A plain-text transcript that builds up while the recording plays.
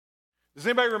Does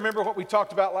anybody remember what we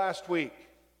talked about last week?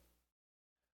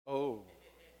 Oh,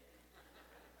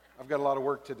 I've got a lot of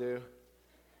work to do.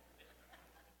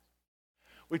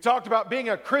 We talked about being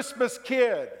a Christmas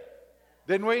kid,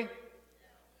 didn't we?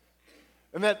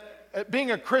 And that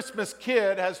being a Christmas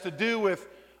kid has to do with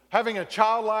having a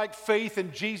childlike faith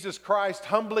in Jesus Christ,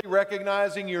 humbly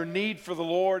recognizing your need for the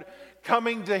Lord,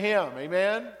 coming to Him.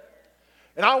 Amen?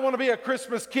 And I want to be a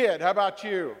Christmas kid. How about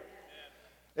you?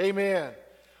 Amen.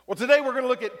 Well, today we're going to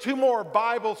look at two more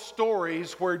Bible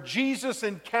stories where Jesus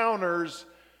encounters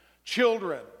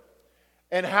children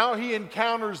and how He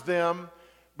encounters them,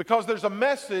 because there's a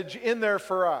message in there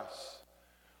for us.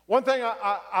 One thing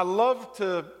I love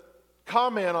to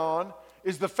comment on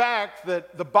is the fact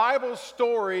that the Bible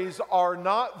stories are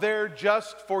not there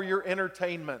just for your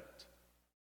entertainment.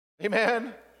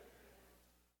 Amen?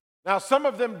 Now, some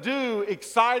of them do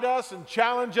excite us and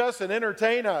challenge us and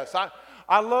entertain us.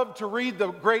 I love to read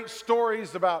the great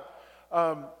stories about,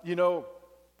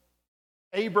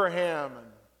 Abraham and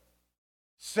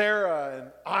Sarah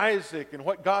and Isaac and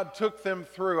what God took them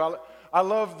through. I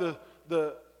love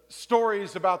the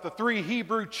stories about the three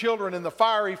Hebrew children in the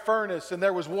fiery furnace, and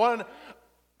there was one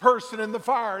person in the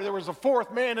fire. There was a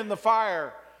fourth man in the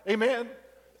fire. Amen?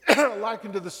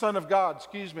 Likened to the Son of God,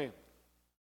 excuse me.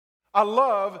 I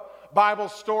love Bible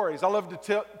stories. I love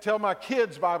to tell my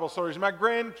kids Bible stories, my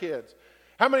grandkids.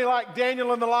 How many like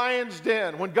Daniel in the lion's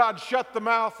den when God shut the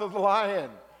mouth of the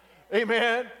lion?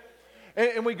 Amen?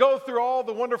 And we go through all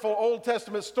the wonderful Old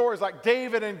Testament stories like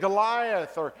David and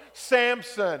Goliath or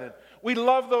Samson. And we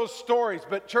love those stories.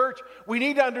 But church, we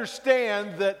need to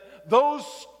understand that those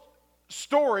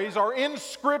stories are in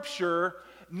Scripture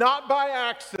not by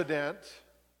accident.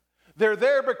 They're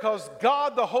there because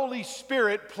God, the Holy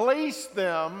Spirit, placed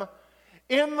them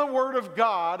in the Word of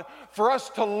God for us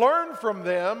to learn from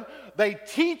them. They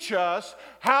teach us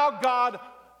how God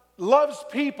loves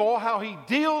people, how He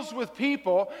deals with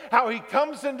people, how He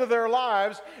comes into their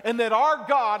lives, and that our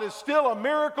God is still a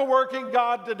miracle-working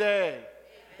God today.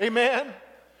 Amen?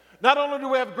 Not only do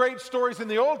we have great stories in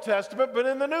the Old Testament, but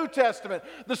in the New Testament.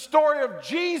 The story of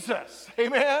Jesus,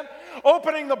 amen?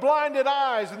 Opening the blinded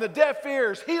eyes and the deaf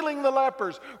ears, healing the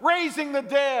lepers, raising the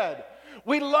dead.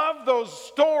 We love those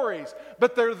stories,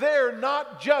 but they're there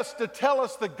not just to tell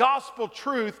us the gospel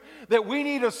truth that we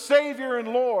need a Savior and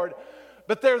Lord,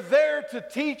 but they're there to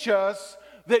teach us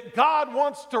that God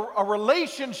wants a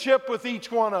relationship with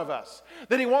each one of us,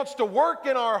 that He wants to work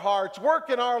in our hearts, work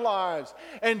in our lives,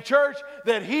 and church,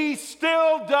 that He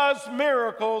still does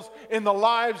miracles in the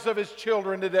lives of His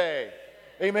children today.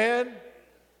 Amen?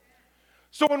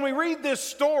 So when we read this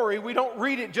story, we don't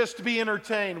read it just to be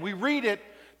entertained. We read it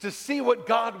to see what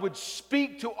God would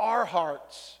speak to our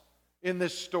hearts in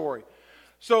this story.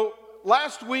 So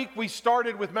last week we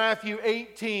started with Matthew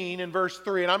 18 and verse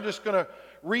 3, and I'm just going to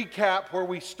recap where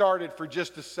we started for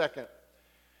just a second.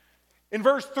 In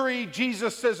verse 3,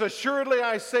 Jesus says, "Assuredly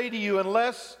I say to you,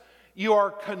 unless you are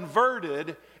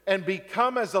converted and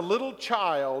become as a little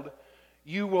child,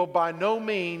 you will by no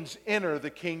means enter the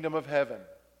kingdom of heaven.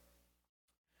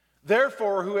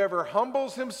 Therefore, whoever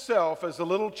humbles himself as a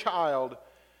little child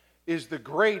is the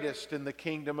greatest in the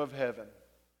kingdom of heaven."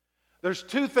 There's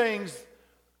two things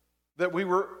that we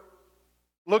were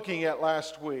looking at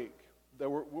last week. There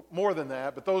were more than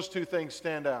that, but those two things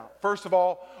stand out. First of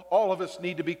all of us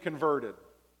need to be converted.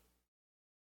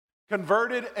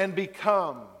 Converted and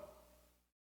become.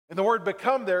 And the word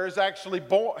become there is actually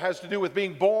has to do with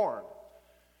being born.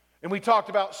 And we talked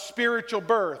about spiritual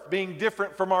birth being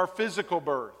different from our physical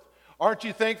birth. Aren't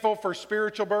you thankful for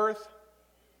spiritual birth?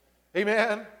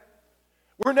 Amen.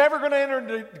 We're never going to enter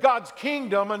into God's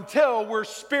kingdom until we're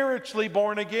spiritually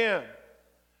born again.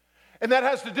 And that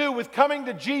has to do with coming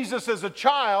to Jesus as a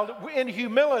child in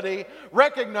humility,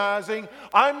 recognizing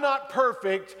I'm not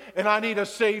perfect and I need a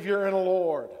Savior and a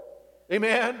Lord.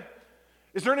 Amen?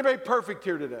 Is there anybody perfect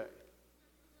here today?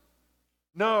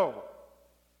 No.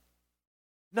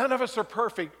 None of us are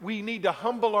perfect. We need to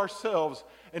humble ourselves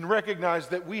and recognize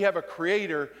that we have a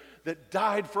Creator that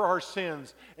died for our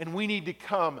sins, and we need to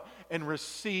come and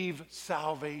receive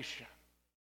salvation.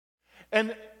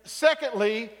 And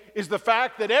secondly is the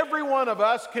fact that every one of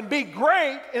us can be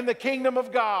great in the kingdom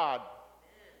of God.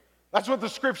 That's what the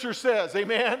Scripture says,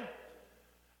 amen?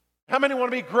 How many want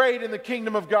to be great in the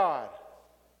kingdom of God?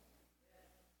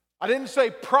 I didn't say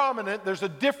prominent. There's a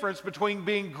difference between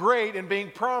being great and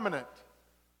being prominent.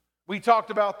 We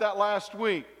talked about that last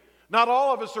week. Not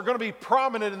all of us are going to be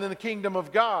prominent in the kingdom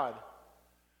of God,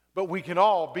 but we can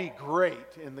all be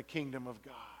great in the kingdom of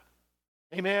God.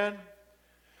 Amen?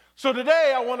 So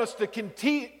today I want us to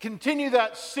continue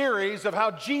that series of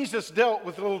how Jesus dealt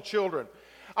with little children.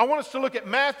 I want us to look at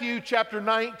Matthew chapter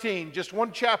 19, just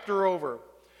one chapter over.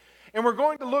 And we're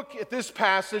going to look at this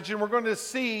passage and we're going to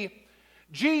see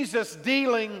Jesus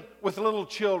dealing with little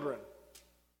children.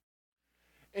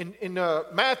 In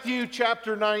Matthew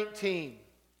chapter 19,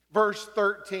 verse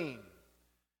 13.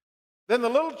 Then the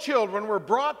little children were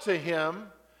brought to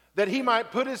him that he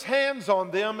might put his hands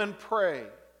on them and pray.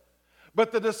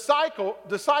 But the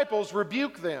disciples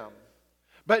rebuked them.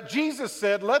 But Jesus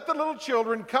said, "Let the little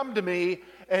children come to me,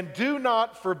 and do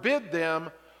not forbid them,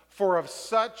 for of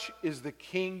such is the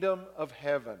kingdom of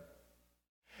heaven."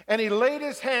 And he laid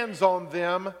his hands on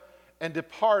them and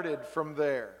departed from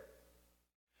there.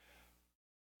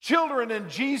 Children in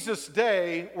Jesus'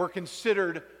 day were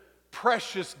considered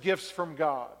precious gifts from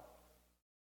God.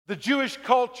 The Jewish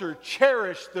culture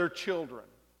cherished their children.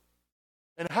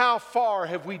 And how far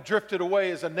have we drifted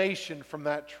away as a nation from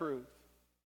that truth?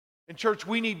 In church,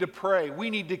 we need to pray. We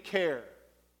need to care.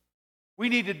 We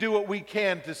need to do what we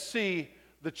can to see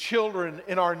the children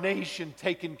in our nation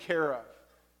taken care of.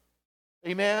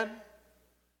 Amen?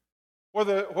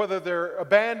 Whether they're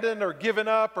abandoned or given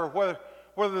up or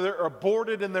whether they're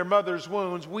aborted in their mother's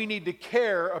wombs, we need to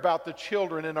care about the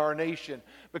children in our nation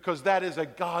because that is a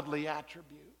godly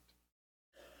attribute.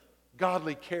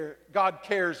 God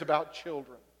cares about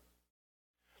children.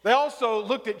 They also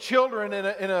looked at children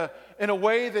in a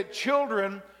way that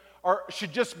children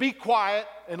should just be quiet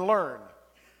and learn.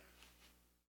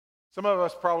 Some of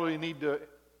us probably need to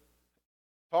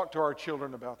talk to our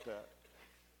children about that.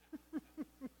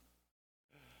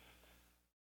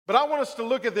 But I want us to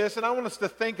look at this and I want us to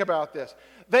think about this.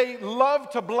 They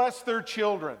loved to bless their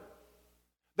children.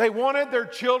 They wanted their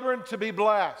children to be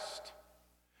blessed.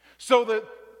 So the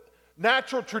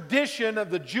natural tradition of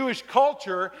the Jewish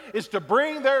culture is to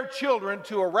bring their children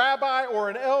to a rabbi or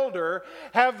an elder,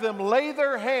 have them lay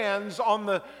their hands on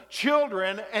the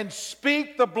children and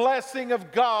speak the blessing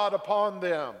of God upon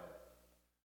them.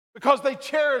 Because they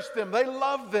cherish them, they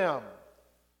love them.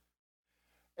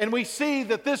 And we see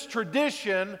that this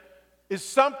tradition is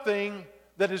something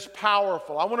that is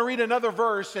powerful. I want to read another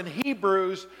verse in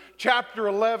Hebrews chapter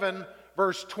 11,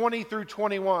 verse 20 through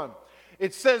 21.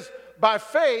 It says, "By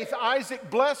faith Isaac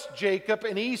blessed Jacob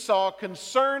and Esau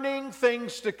concerning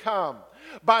things to come.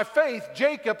 By faith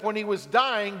Jacob, when he was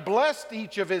dying, blessed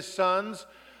each of the sons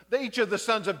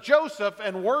of Joseph,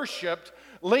 and worshipped,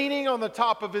 leaning on the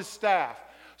top of his staff."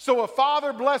 So a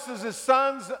father blesses his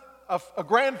sons, a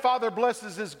grandfather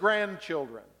blesses his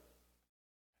grandchildren.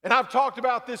 And I've talked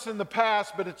about this in the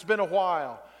past, but it's been a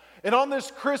while. And on this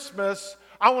Christmas,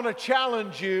 I want to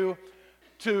challenge you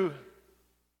to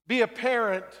be a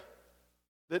parent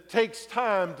that takes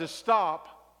time to stop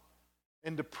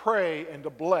and to pray and to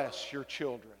bless your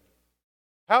children.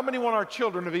 How many want our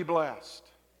children to be blessed?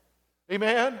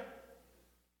 Amen?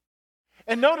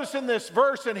 And notice in this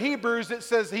verse in Hebrews, it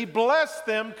says he blessed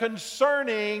them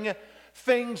concerning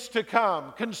things to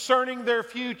come, concerning their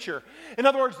future. In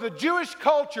other words, the Jewish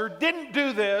culture didn't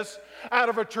do this out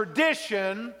of a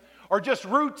tradition or just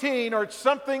routine or it's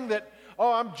something that,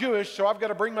 oh, I'm Jewish, so I've got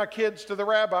to bring my kids to the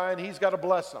rabbi and he's got to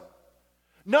bless them.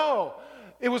 No,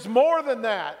 it was more than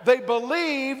that. They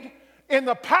believed in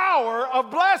the power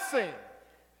of blessing.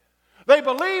 They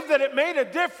believed that it made a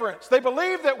difference. They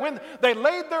believed that when they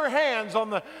laid their hands on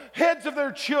the heads of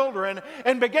their children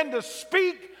and began to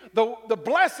speak the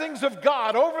blessings of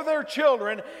God over their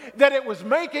children, that it was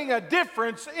making a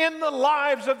difference in the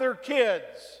lives of their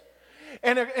kids.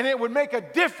 And it would make a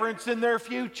difference in their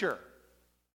future.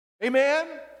 Amen?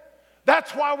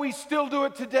 That's why we still do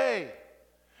it today.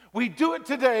 We do it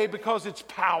today because it's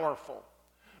powerful,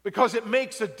 because it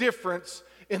makes a difference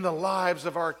in the lives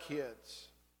of our kids.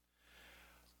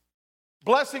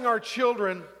 Blessing our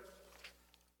children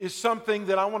is something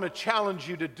that I want to challenge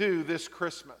you to do this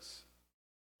Christmas.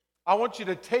 I want you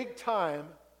to take time,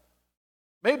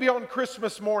 maybe on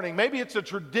Christmas morning, maybe it's a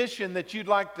tradition that you'd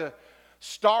like to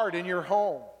start in your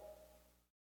home.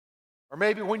 Or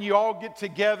maybe when you all get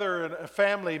together in a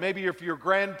family, maybe if you're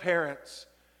grandparents,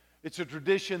 it's a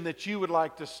tradition that you would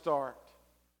like to start,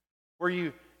 where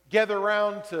you gather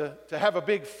around to have a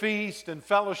big feast and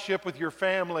fellowship with your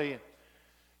family,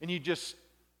 and you just,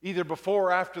 either before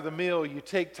or after the meal, you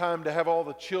take time to have all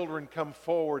the children come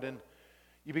forward and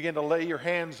you begin to lay your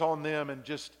hands on them and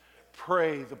just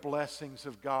pray the blessings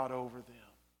of God over them.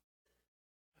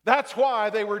 That's why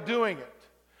they were doing it.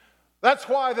 That's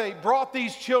why they brought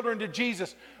these children to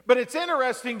Jesus. But it's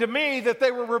interesting to me that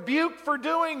they were rebuked for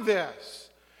doing this.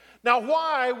 Now,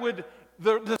 why would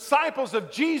the disciples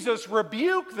of Jesus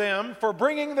rebuke them for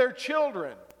bringing their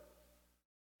children?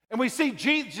 And we see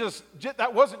Jesus,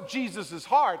 that wasn't Jesus'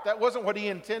 heart. That wasn't what he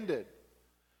intended.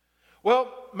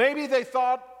 Well, maybe they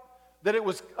thought that it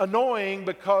was annoying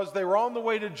because they were on the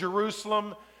way to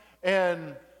Jerusalem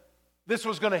and this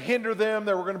was going to hinder them.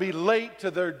 They were going to be late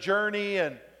to their journey,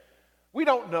 and we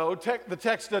don't know. The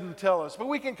text doesn't tell us, but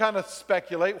we can kind of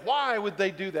speculate. Why would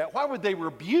they do that? Why would they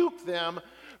rebuke them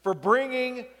for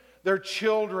bringing their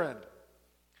children?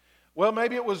 Well,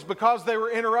 maybe it was because they were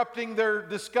interrupting their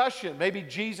discussion. Maybe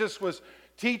Jesus was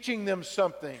teaching them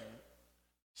something,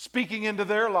 speaking into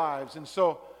their lives, and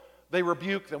so they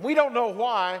rebuked them. We don't know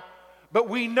why, but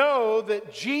we know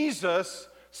that Jesus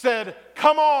said,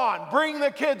 "Come on, bring the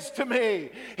kids to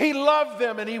me." He loved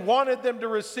them and he wanted them to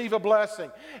receive a blessing.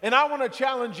 And I want to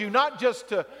challenge you not just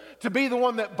to be the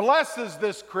one that blesses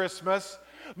this Christmas,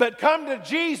 but come to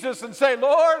Jesus and say,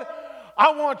 "Lord,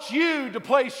 I want you to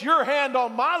place your hand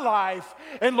on my life,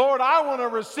 and Lord, I want to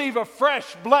receive a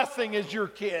fresh blessing as your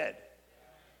kid."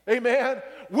 Amen.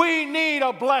 We need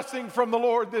a blessing from the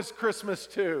Lord this Christmas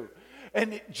too.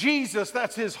 And Jesus,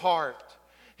 that's his heart.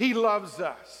 He loves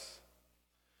us.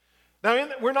 Now,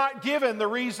 we're not given the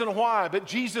reason why, but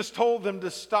Jesus told them to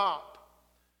stop.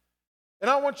 And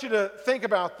I want you to think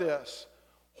about this.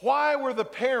 Why were the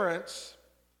parents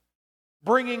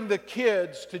bringing the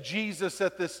kids to Jesus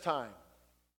at this time?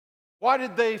 Why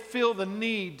did they feel the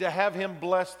need to have him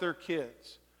bless their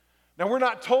kids? Now, we're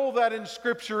not told that in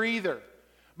Scripture either.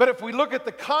 But if we look at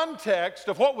the context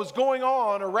of what was going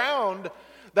on around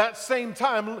that same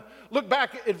time, look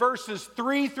back at verses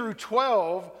 3 through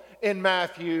 12 in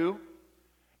Matthew.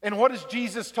 And what is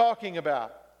Jesus talking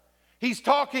about? He's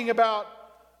talking about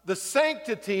the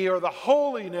sanctity or the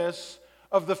holiness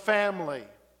of the family.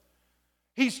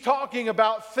 He's talking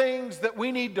about things that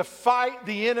we need to fight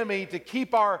the enemy to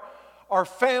keep our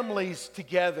families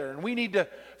together. And we need to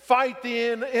fight the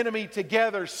enemy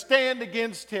together, stand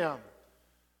against him.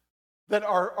 That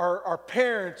our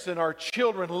parents and our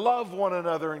children love one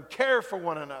another and care for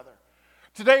one another.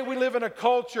 Today we live in a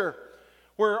culture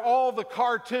where all the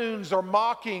cartoons are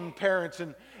mocking parents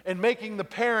and making the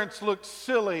parents look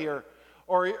silly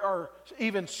or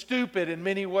even stupid in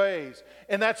many ways.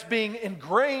 And that's being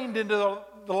ingrained into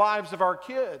the lives of our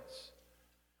kids.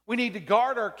 We need to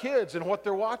guard our kids and what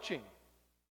they're watching.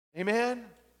 Amen?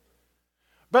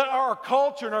 But our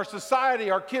culture and our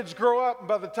society, our kids grow up, and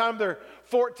by the time they're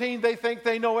 14, they think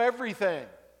they know everything.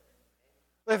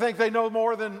 They think they know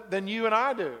more than you and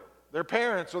I do, their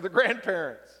parents or their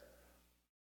grandparents.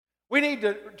 We need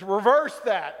to reverse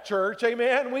that, church,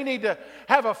 amen? We need to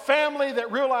have a family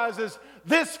that realizes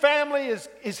this family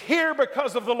is here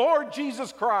because of the Lord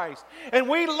Jesus Christ. And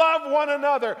we love one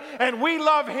another, and we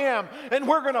love him, and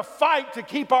we're going to fight to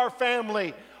keep our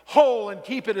family whole and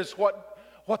keep it as what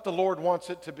the Lord wants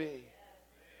it to be.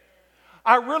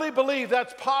 I really believe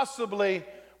that's possibly,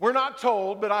 we're not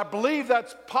told, but I believe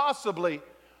that's possibly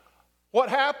what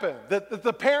happened. That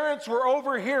the parents were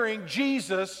overhearing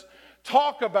Jesus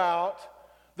talk about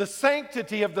the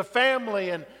sanctity of the family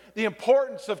and the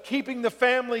importance of keeping the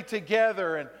family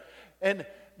together, and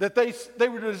that they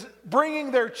were just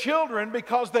bringing their children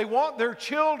because they want their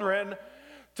children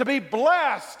to be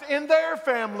blessed in their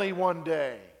family one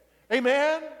day.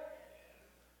 Amen?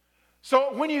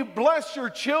 So when you bless your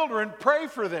children, pray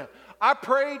for them. I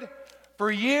prayed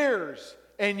for years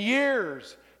and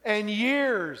years and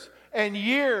years and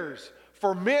years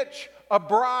for Mitch, a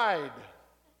bride.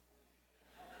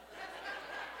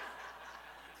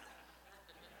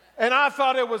 And I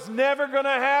thought it was never going to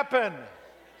happen.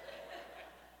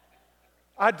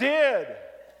 I did.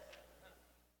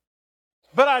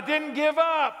 But I didn't give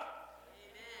up.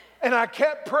 And I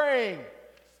kept praying.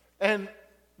 And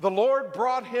the Lord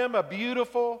brought him a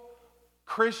beautiful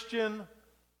Christian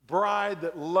bride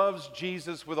that loves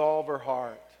Jesus with all of her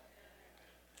heart.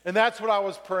 And that's what I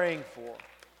was praying for.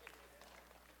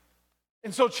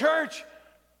 And so, church,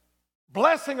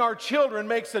 blessing our children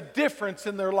makes a difference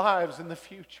in their lives in the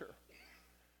future.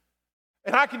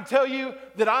 And I can tell you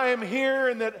that I am here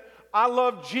and that I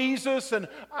love Jesus, and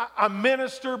I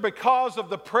minister because of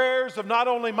the prayers of not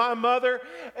only my mother,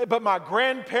 but my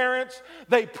grandparents.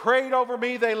 They prayed over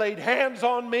me, they laid hands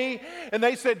on me, and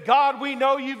they said, "God, we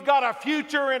know you've got a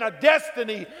future and a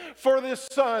destiny for this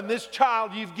son, this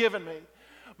child you've given me."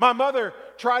 My mother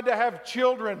tried to have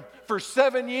children for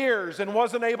 7 years and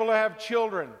wasn't able to have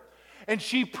children. And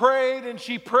she prayed and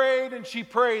she prayed and she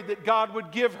prayed that God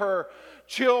would give her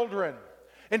children.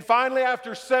 And finally,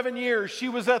 after 7 years, she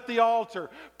was at the altar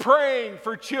praying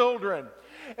for children.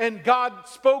 And God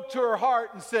spoke to her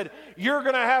heart and said, "You're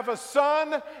going to have a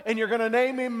son and you're going to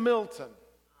name him Milton."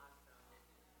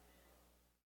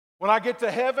 When I get to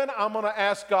heaven, I'm going to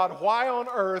ask God, why on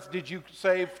earth did you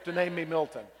save to name me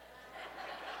Milton?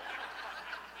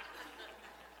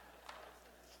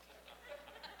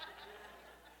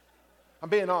 I'm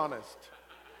being honest.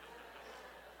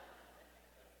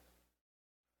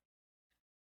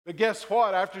 But guess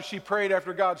what? After she prayed,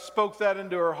 after God spoke that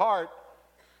into her heart,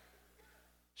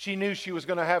 she knew she was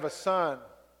going to have a son.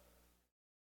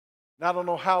 And I don't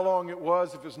know how long it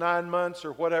was, if it was 9 months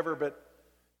or whatever, but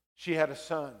she had a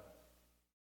son.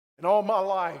 And all my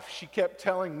life, she kept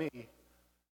telling me,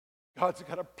 God's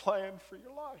got a plan for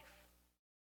your life.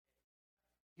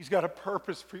 He's got a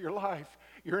purpose for your life.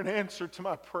 You're an answer to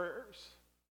my prayers.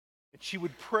 And she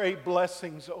would pray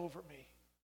blessings over me.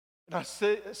 And I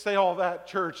say all that,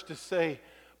 church, to say,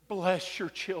 bless your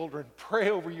children, pray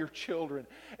over your children,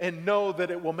 and know that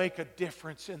it will make a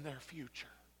difference in their future.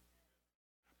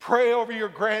 Pray over your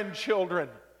grandchildren.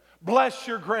 Bless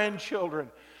your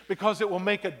grandchildren, because it will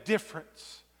make a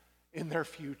difference in their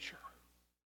future.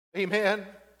 Amen.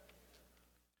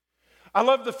 I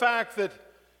love the fact that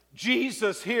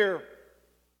Jesus here,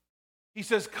 he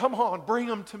says, come on, bring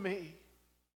them to me.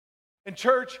 And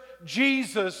church,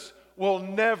 Jesus will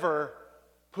never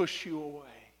push you away.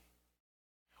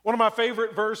 One of my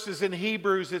favorite verses in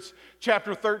Hebrews, it's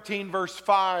chapter 13, verse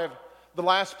 5. The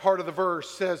last part of the verse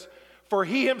says, for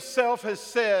he himself has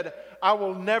said, I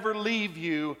will never leave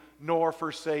you nor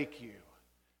forsake you.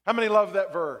 How many love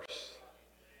that verse?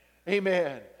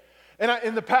 Amen. And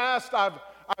in the past, I've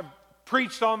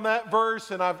preached on that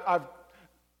verse, and I've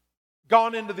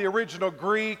gone into the original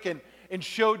Greek and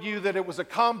showed you that it was a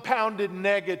compounded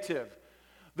negative.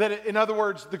 That, in other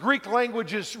words, the Greek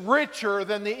language is richer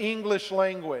than the English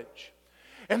language.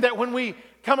 And that when we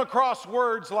come across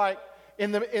words like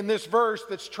in this verse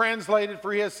that's translated,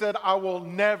 for he has said, I will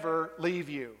never leave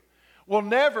you. Well,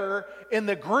 never in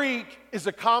the Greek is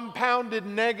a compounded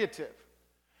negative.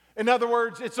 In other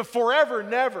words, it's a forever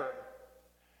never.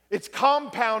 It's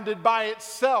compounded by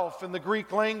itself in the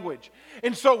Greek language.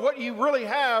 And so what you really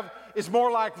have is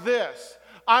more like this.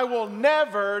 I will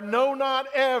never, no, not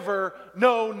ever,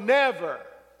 no, never.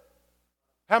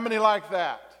 How many like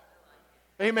that?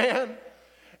 Amen?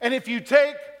 And if you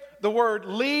take the word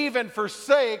leave and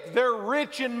forsake, they're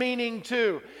rich in meaning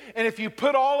too. And if you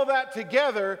put all of that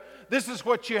together, this is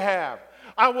what you have.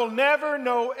 I will never,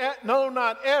 no,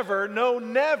 not ever, no,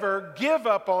 never give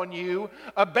up on you,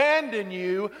 abandon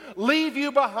you, leave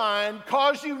you behind,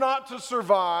 cause you not to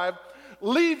survive,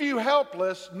 leave you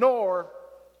helpless, nor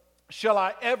shall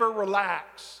I ever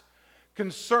relax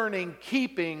concerning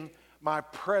keeping my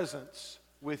presence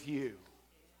with you.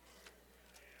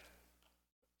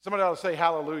 Somebody ought to say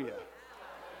hallelujah.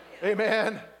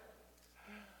 Amen.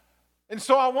 And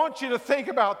so I want you to think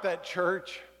about that,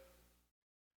 church.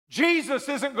 Jesus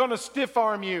isn't going to stiff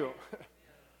arm you.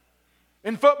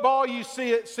 In football, you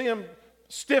see him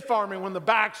stiff arming when the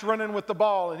back's running with the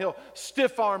ball, and he'll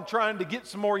stiff arm trying to get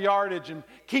some more yardage and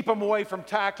keep them away from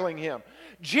tackling him.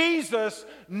 Jesus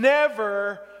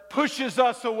never pushes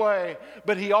us away,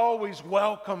 but he always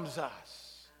welcomes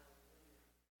us.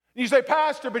 You say,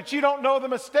 Pastor, but you don't know the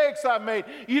mistakes I've made.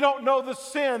 You don't know the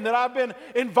sin that I've been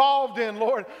involved in,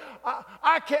 Lord.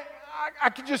 I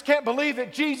just can't believe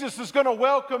that Jesus is going to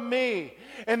welcome me.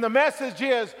 And the message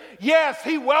is, yes,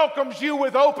 he welcomes you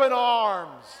with open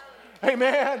arms.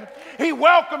 Amen. He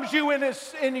welcomes you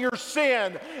in your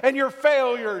sin and your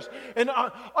failures and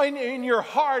in your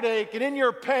heartache and in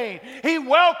your pain. He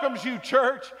welcomes you,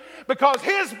 church, because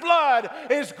his blood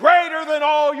is greater than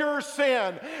all your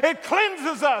sin. It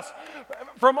cleanses us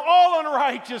from all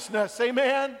unrighteousness.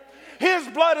 Amen. His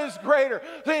blood is greater.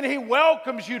 Then he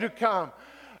welcomes you to come.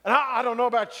 And I don't know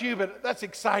about you, but that's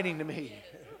exciting to me.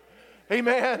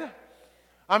 Amen.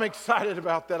 I'm excited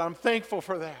about that. I'm thankful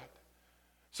for that.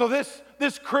 So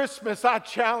this Christmas, I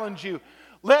challenge you,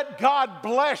 let God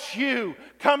bless you.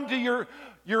 Come to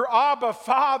your Abba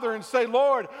Father and say,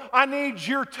 Lord, I need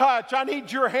your touch. I need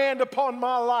your hand upon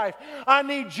my life. I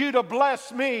need you to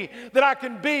bless me, that I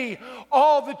can be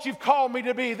all that you've called me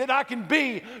to be, that I can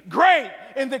be great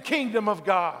in the kingdom of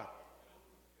God.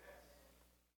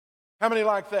 How many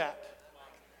like that?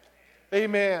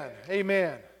 Amen.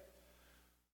 Amen.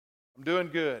 I'm doing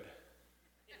good.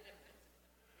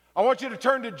 I want you to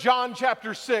turn to John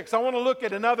chapter 6. I want to look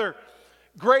at another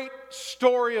great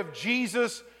story of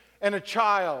Jesus and a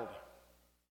child.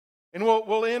 And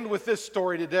we'll end with this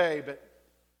story today, but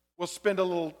we'll spend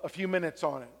a few minutes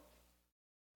on it.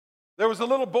 There was a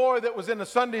little boy that was in a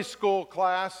Sunday school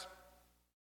class,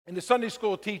 and the Sunday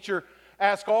school teacher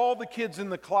asked all the kids in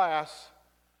the class,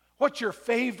 what's your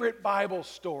favorite Bible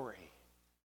story?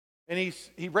 And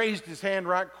he raised his hand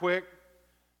right quick,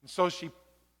 and so she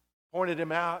pointed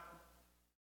him out,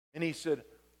 and he said,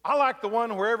 I like the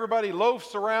one where everybody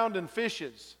loafs around and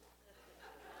fishes.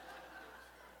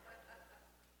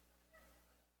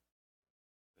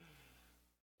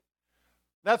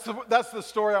 That's the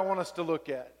story I want us to look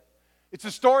at. It's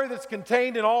a story that's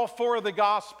contained in all four of the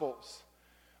Gospels.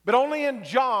 But only in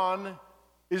John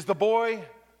is the boy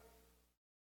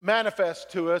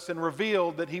manifest to us and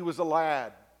revealed that he was a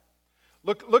lad.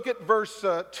 Look at verse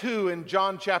 2 in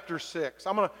John chapter 6.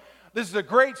 This is a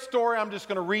great story. I'm just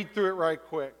going to read through it right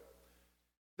quick.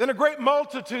 Then a great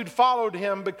multitude followed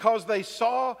him because they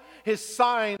saw his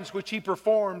signs which he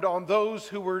performed on those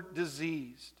who were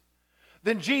diseased.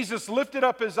 Then Jesus lifted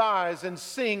up his eyes, and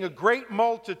seeing a great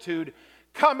multitude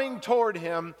coming toward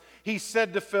him, he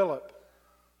said to Philip,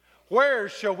 Where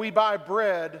shall we buy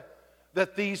bread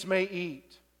that these may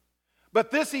eat? But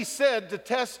this he said to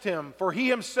test him, for he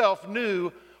himself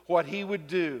knew what he would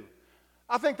do.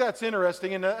 I think that's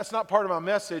interesting, and that's not part of my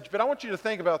message, but I want you to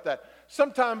think about that.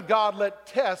 Sometimes God let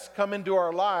tests come into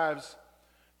our lives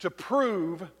to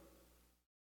prove,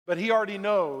 but he already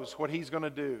knows what he's going to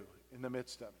do in the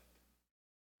midst of it.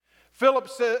 Philip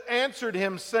answered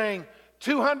him, saying,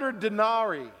 200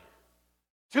 denarii.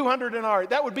 200 denarii.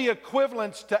 That would be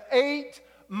equivalent to 8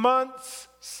 months'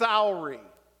 salary.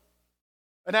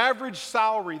 An average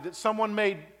salary that someone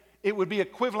made, it would be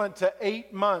equivalent to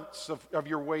 8 months of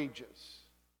your wages.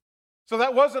 So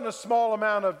that wasn't a small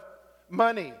amount of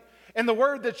money. And the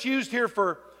word that's used here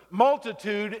for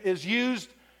multitude is used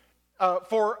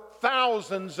for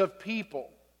thousands of people.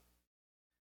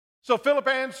 So Philip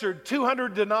answered,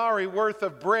 200 denarii worth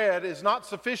of bread is not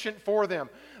sufficient for them,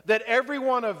 that every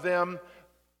one of them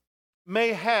may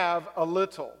have a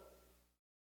little.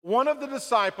 One of the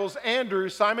disciples, Andrew,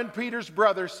 Simon Peter's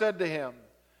brother, said to him,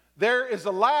 There is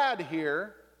a lad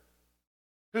here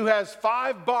who has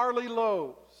 5 barley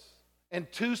loaves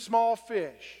and 2 small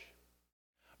fish.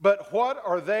 But what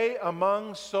are they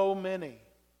among so many?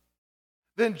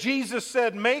 Then Jesus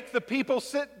said, Make the people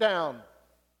sit down.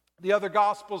 The other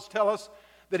Gospels tell us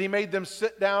that he made them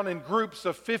sit down in groups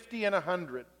of 50 and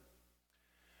 100.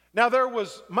 Now there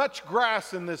was much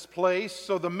grass in this place,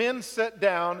 so the men sat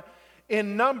down,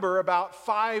 in number about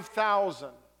 5,000.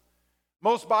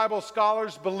 Most Bible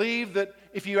scholars believe that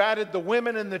if you added the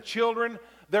women and the children,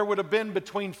 there would have been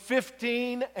between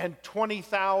 15 and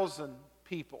 20,000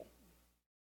 people.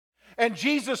 And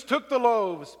Jesus took the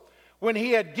loaves. When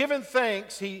he had given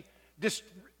thanks, he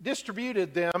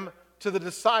distributed them to the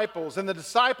disciples, and the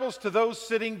disciples to those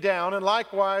sitting down, and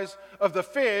likewise of the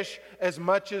fish as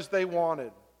much as they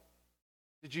wanted.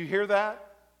 Did you hear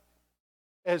that?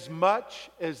 As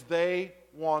much as they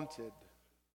wanted.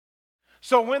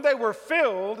 So when they were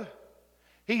filled,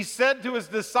 he said to his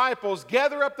disciples,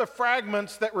 Gather up the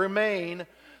fragments that remain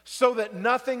so that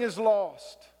nothing is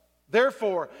lost.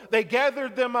 Therefore, they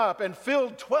gathered them up and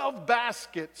filled 12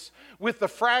 baskets with the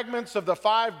fragments of the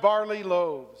 5 barley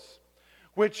loaves,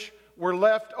 which were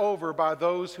left over by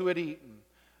those who had eaten.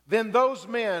 Then those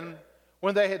men,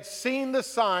 when they had seen the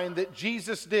sign that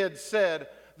Jesus did, said,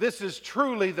 This is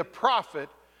truly the prophet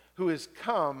who has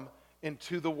come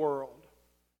into the world.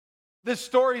 This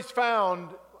story is found,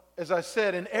 as I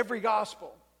said, in every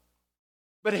gospel.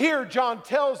 But here John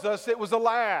tells us it was a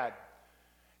lad.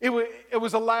 It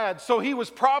was a lad. So he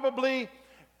was probably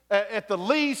at the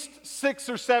least 6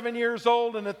 or 7 years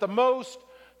old, and at the most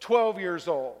 12 years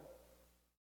old.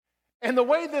 And the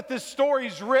way that this story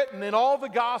is written in all the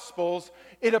Gospels,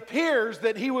 it appears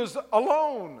that he was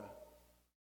alone.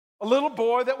 A little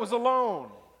boy that was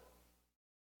alone.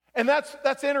 And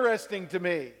that's interesting to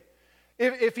me.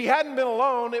 If he hadn't been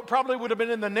alone, it probably would have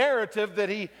been in the narrative that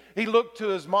he looked to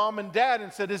his mom and dad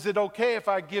and said, Is it okay if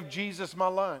I give Jesus my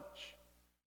lunch?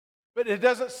 But it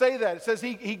doesn't say that. It says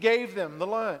he gave them the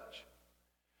lunch.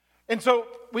 And so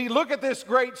we look at this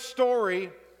great story,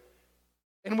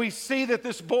 and we see that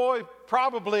this boy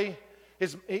probably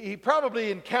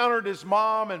encountered his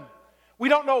mom, and we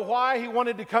don't know why he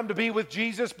wanted to come to be with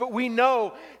Jesus, but we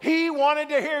know he wanted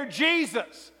to hear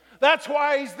Jesus. That's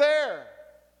why he's there.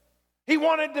 He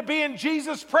wanted to be in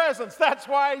Jesus' presence. That's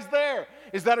why he's there.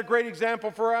 Is that a great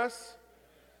example for us?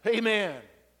 Amen.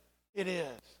 It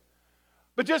is.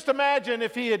 But just imagine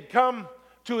if he had come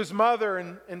to his mother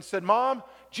and said, Mom,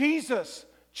 Jesus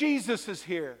is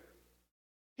here.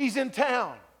 He's in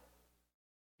town.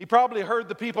 He probably heard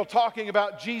the people talking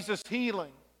about Jesus'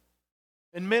 healing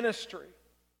and ministry.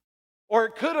 Or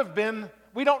it could have been,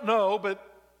 we don't know, but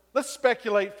let's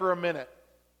speculate for a minute.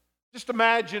 Just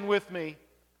imagine with me,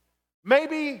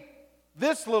 maybe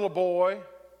this little boy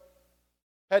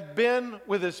had been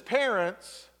with his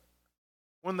parents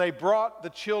when they brought the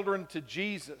children to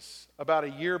Jesus about a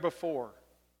year before,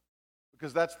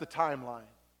 because that's the timeline.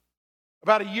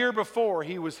 About a year before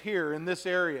he was here in this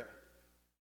area.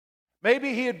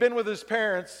 Maybe he had been with his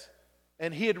parents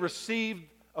and he had received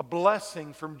a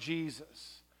blessing from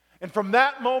Jesus. And from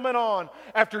that moment on,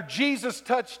 after Jesus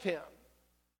touched him,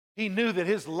 he knew that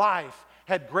his life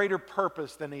had greater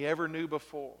purpose than he ever knew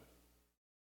before.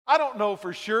 I don't know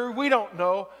for sure, we don't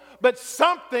know, but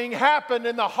something happened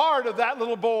in the heart of that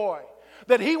little boy,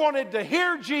 that he wanted to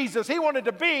hear Jesus, he wanted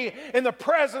to be in the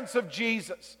presence of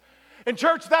Jesus. And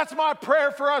church, that's my prayer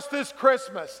for us this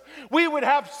Christmas. We would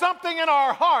have something in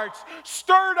our hearts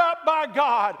stirred up by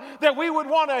God, that we would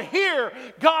want to hear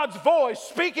God's voice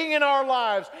speaking in our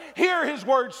lives, hear His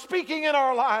word speaking in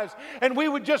our lives, and we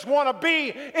would just want to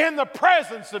be in the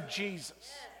presence of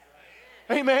Jesus.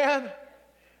 Amen.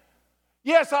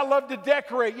 Yes, I love to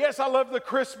decorate. Yes, I love the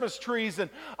Christmas trees,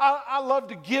 and I love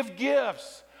to give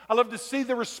gifts. I love to see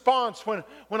the response when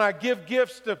I give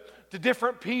gifts to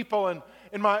different people and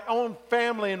in my own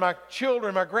family and my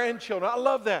children, my grandchildren. I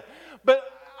love that. But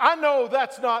I know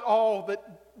that's not all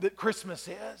that Christmas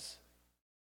is.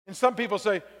 And some people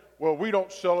say, well, we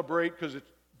don't celebrate because it's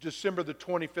December the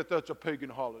 25th. That's a pagan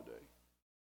holiday.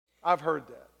 I've heard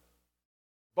that.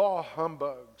 Bah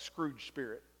humbug, Scrooge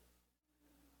spirit.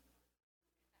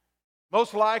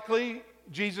 Most likely,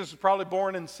 Jesus was probably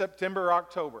born in September or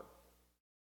October.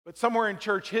 But somewhere in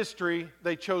church history,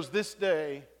 they chose this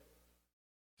day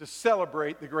to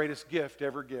celebrate the greatest gift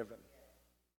ever given.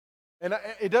 And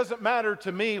it doesn't matter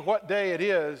to me what day it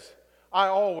is, I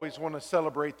always want to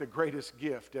celebrate the greatest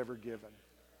gift ever given.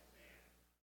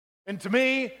 And to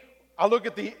me, I look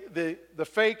at the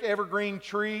fake evergreen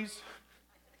trees,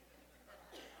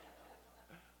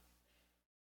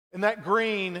 and that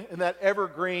green and that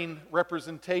evergreen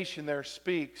representation there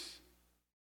speaks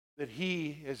that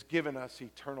He has given us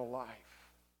eternal life.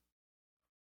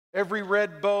 Every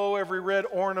red bow, every red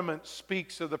ornament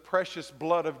speaks of the precious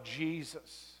blood of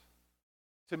Jesus.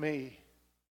 To me,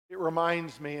 it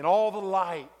reminds me, and all the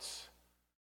lights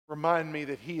remind me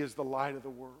that He is the light of the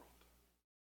world.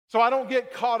 So I don't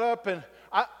get caught up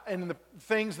in the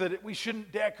things that we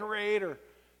shouldn't decorate, or,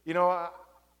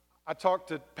 I talk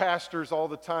to pastors all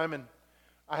the time, and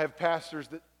I have pastors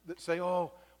that say,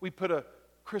 oh, we put a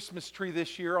Christmas tree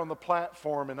this year on the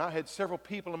platform, and I had several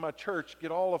people in my church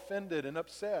get all offended and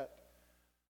upset.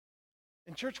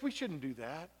 In church, we shouldn't do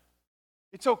that.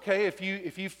 It's okay if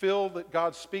you feel that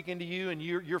God's speaking to you and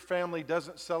your family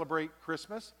doesn't celebrate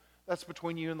Christmas. That's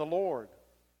between you and the Lord.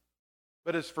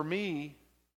 But as for me,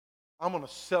 I'm going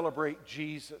to celebrate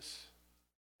Jesus.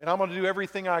 And I'm going to do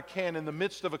everything I can in the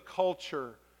midst of a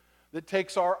culture that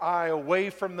takes our eye away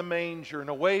from the manger and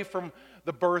away from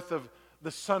the birth of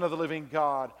the Son of the living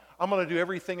God. I'm going to do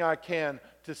everything I can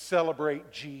to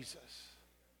celebrate Jesus.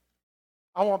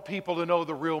 I want people to know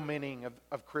the real meaning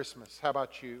of Christmas. How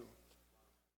about you?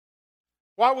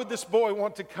 Why would this boy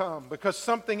want to come? Because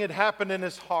something had happened in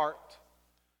his heart.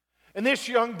 And this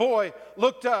young boy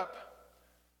looked up,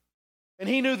 and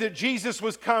he knew that Jesus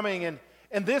was coming.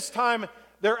 And this time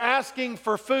they're asking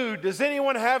for food. Does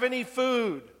anyone have any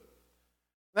food?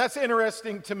 That's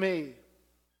interesting to me.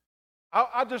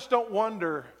 I just don't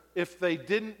wonder if they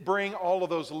didn't bring all of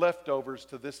those leftovers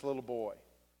to this little boy.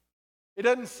 It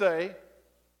doesn't say,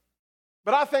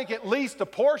 but I think at least a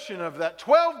portion of that,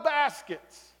 12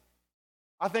 baskets,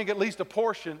 I think at least a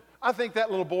portion, I think that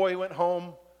little boy went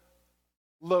home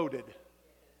loaded.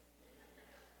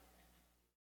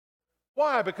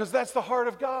 Why? Because that's the heart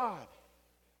of God.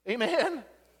 Amen?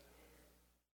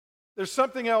 There's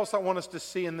something else I want us to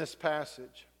see in this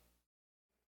passage.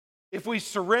 If we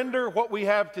surrender what we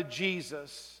have to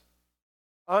Jesus,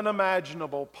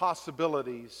 unimaginable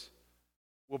possibilities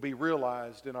will be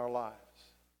realized in our lives.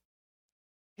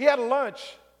 He had a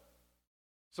lunch,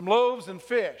 some loaves and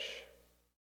fish.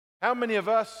 How many of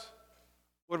us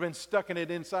would have been stuck in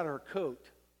it inside of our coat?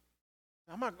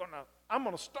 I'm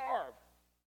going to starve.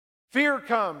 Fear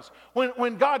comes.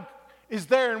 When God is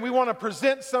there and we want to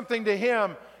present something to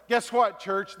Him, guess what,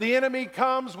 church? The enemy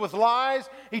comes with lies.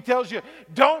 He tells you,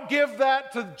 don't give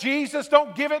that to Jesus.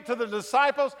 Don't give it to the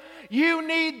disciples. You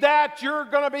need that. You're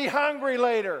going to be hungry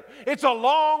later. It's a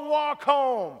long walk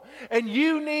home. And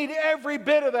you need every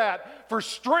bit of that for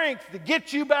strength to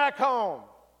get you back home.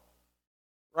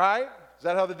 Right? Is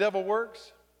that how the devil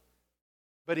works?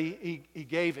 But he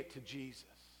gave it to Jesus.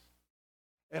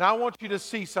 And I want you to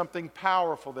see something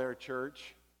powerful there,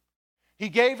 church. He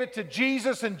gave it to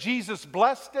Jesus, and Jesus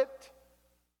blessed it,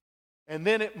 and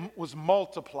then it was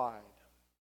multiplied.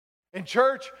 In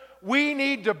church, we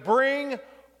need to bring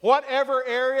whatever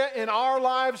area in our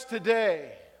lives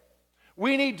today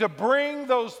We need to bring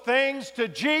those things to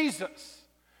Jesus.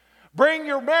 Bring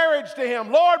your marriage to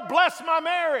Him. Lord, bless my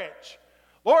marriage.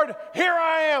 Lord, here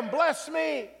I am. Bless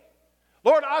me.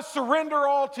 Lord, I surrender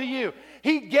all to you.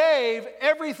 He gave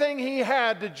everything He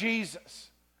had to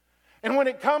Jesus. And when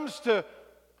it comes to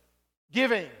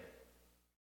giving,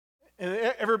 and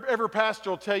every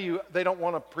pastor will tell you they don't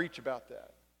want to preach about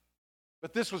that.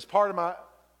 But this was part of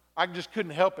I just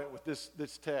couldn't help it with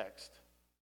this text.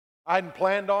 I hadn't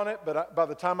planned on it, but by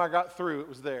the time I got through, it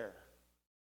was there.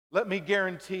 Let me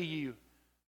guarantee you,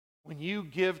 when you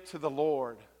give to the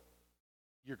Lord,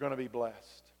 you're going to be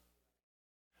blessed.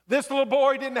 This little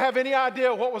boy didn't have any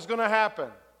idea what was going to happen.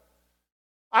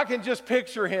 I can just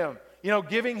picture him,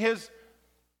 giving his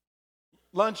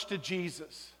lunch to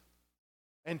Jesus.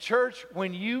 And church,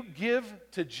 when you give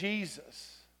to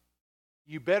Jesus,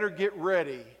 you better get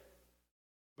ready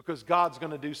because God's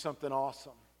going to do something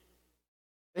awesome.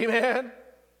 Amen?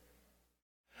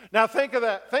 Now think of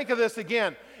that. Think of this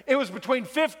again. It was between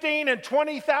 15 and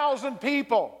 20,000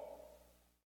 people.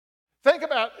 Think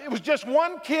about it. It was just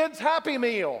one kid's Happy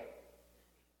Meal.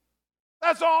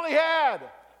 That's all he had.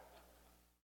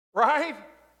 Right?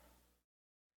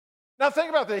 Now think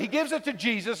about that. He gives it to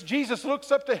Jesus. Jesus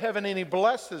looks up to heaven and He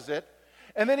blesses it.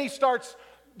 And then He starts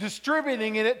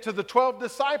distributing it to the 12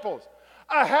 disciples.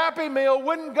 A Happy Meal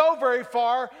wouldn't go very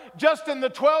far just in the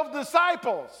 12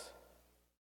 disciples.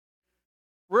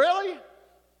 Really?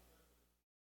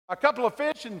 A couple of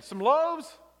fish and some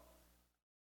loaves?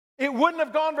 It wouldn't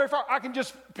have gone very far. I can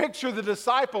just picture the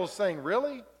disciples saying,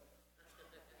 really?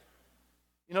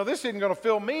 This isn't going to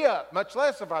fill me up, much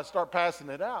less if I start passing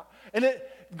it out. And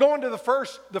going to the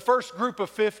first group of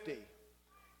 50,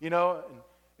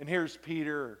 and here's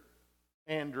Peter or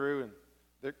Andrew,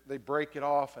 and they break it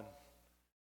off, and,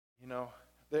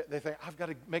 they think, I've got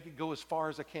to make it go as far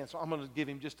as I can, so I'm going to give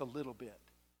him just a little bit.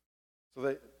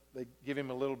 So they give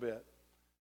him a little bit.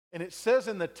 And it says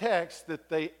in the text that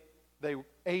they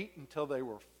ate until they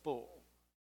were full.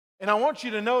 And I want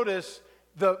you to notice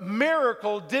the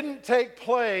miracle didn't take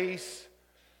place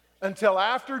until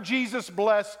after Jesus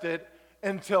blessed it,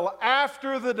 until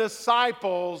after the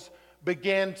disciples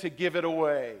began to give it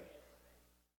away.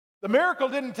 The miracle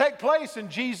didn't take place in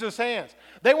Jesus' hands.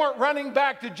 They weren't running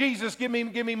back to Jesus, give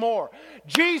me more.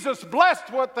 Jesus blessed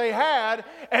what they had,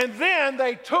 and then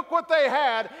they took what they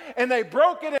had and they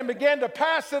broke it and began to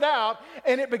pass it out,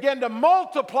 and it began to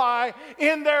multiply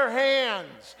in their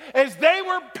hands as they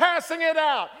were passing it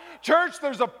out. Church,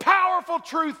 there's a powerful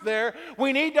truth there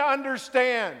we need to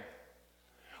understand.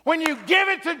 When you give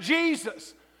it to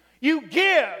Jesus, you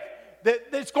give that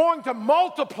it's going to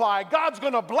multiply. God's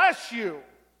going to bless you.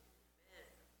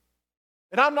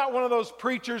 And I'm not one of those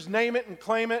preachers, name it and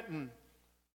claim it, and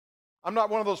I'm not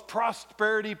one of those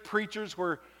prosperity preachers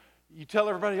where you tell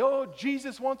everybody, oh,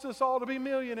 Jesus wants us all to be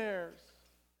millionaires.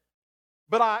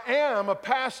 But I am a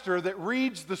pastor that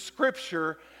reads the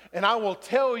Scripture, and I will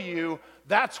tell you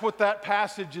that's what that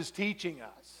passage is teaching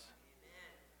us.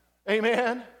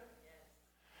 Amen?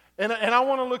 And I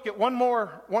want to look at one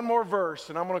more verse,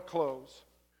 and I'm going to close.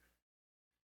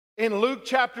 In Luke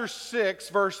chapter 6,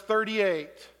 verse 38,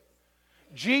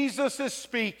 Jesus is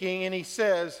speaking, and He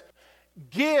says,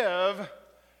 give,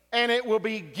 and it will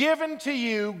be given to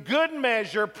you, good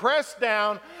measure, pressed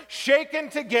down, shaken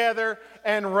together,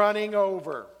 and running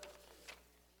over.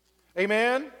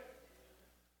 Amen?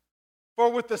 For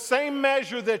with the same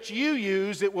measure that you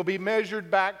use, it will be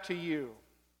measured back to you.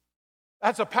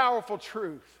 That's a powerful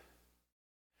truth.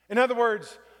 In other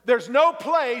words, there's no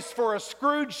place for a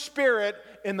Scrooge spirit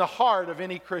in the heart of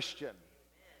any Christian.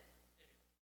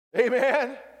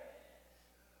 Amen?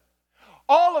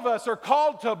 All of us are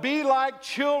called to be like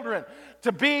children,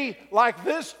 to be like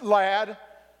this lad,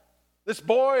 this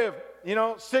boy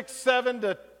of, 6, 7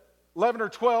 to 11 or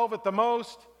 12 at the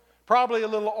most, probably a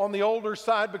little on the older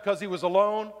side because he was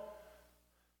alone.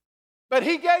 But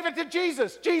he gave it to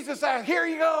Jesus. Jesus said, here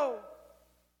you go.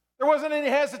 There wasn't any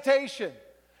hesitation.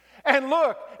 And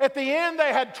look, at the end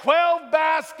they had 12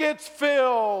 baskets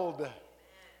filled.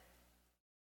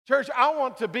 Church, I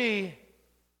want to be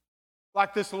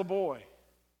like this little boy.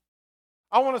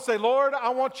 I want to say, Lord, I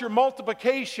want your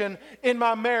multiplication in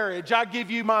my marriage. I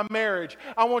give you my marriage.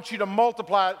 I want you to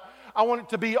multiply it. I want it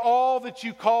to be all that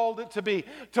you called it to be,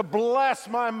 to bless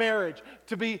my marriage,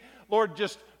 to be, Lord,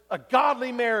 just a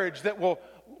godly marriage that will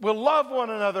love one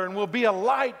another and will be a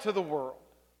light to the world.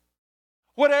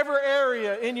 Whatever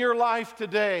area in your life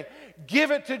today,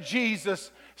 give it to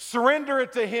Jesus, surrender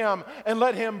it to Him, and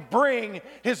let Him bring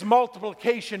His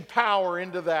multiplication power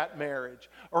into that marriage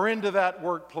or into that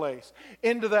workplace,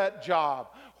 into that job,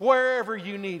 wherever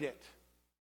you need it.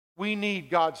 We need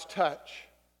God's touch.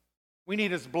 We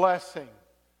need His blessing.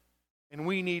 And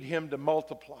we need Him to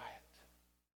multiply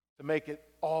it, to make it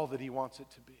all that He wants it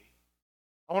to be.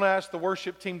 I want to ask the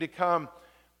worship team to come.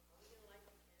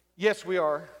 Yes, we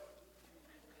are.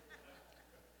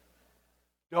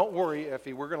 Don't worry,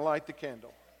 Effie, we're going to light the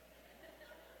candle.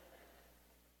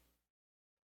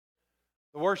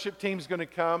 The worship team's going to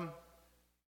come.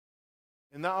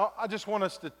 And now I just want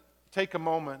us to take a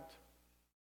moment.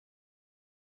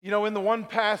 You know, in the one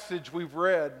passage we've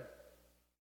read,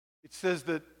 it says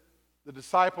that the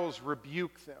disciples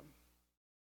rebuked them.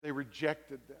 They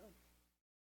rejected them.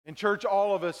 In church,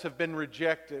 all of us have been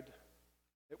rejected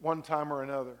at one time or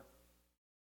another.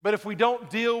 But if we don't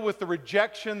deal with the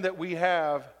rejection that we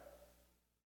have,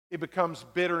 it becomes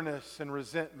bitterness and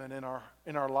resentment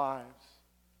in our lives.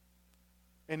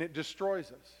 And it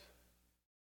destroys us.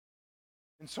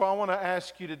 And so I want to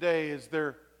ask you today, is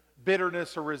there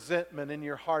bitterness or resentment in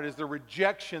your heart? Is there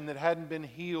rejection that hadn't been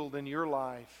healed in your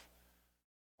life?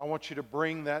 I want you to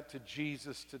bring that to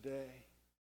Jesus today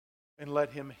and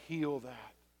let Him heal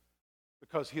that,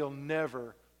 because He'll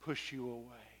never push you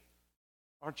away.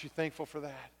 Aren't you thankful for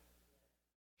that?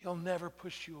 He'll never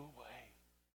push you away.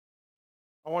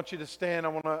 I want you to stand. I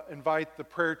want to invite the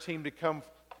prayer team to come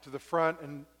to the front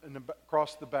and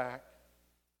across the back.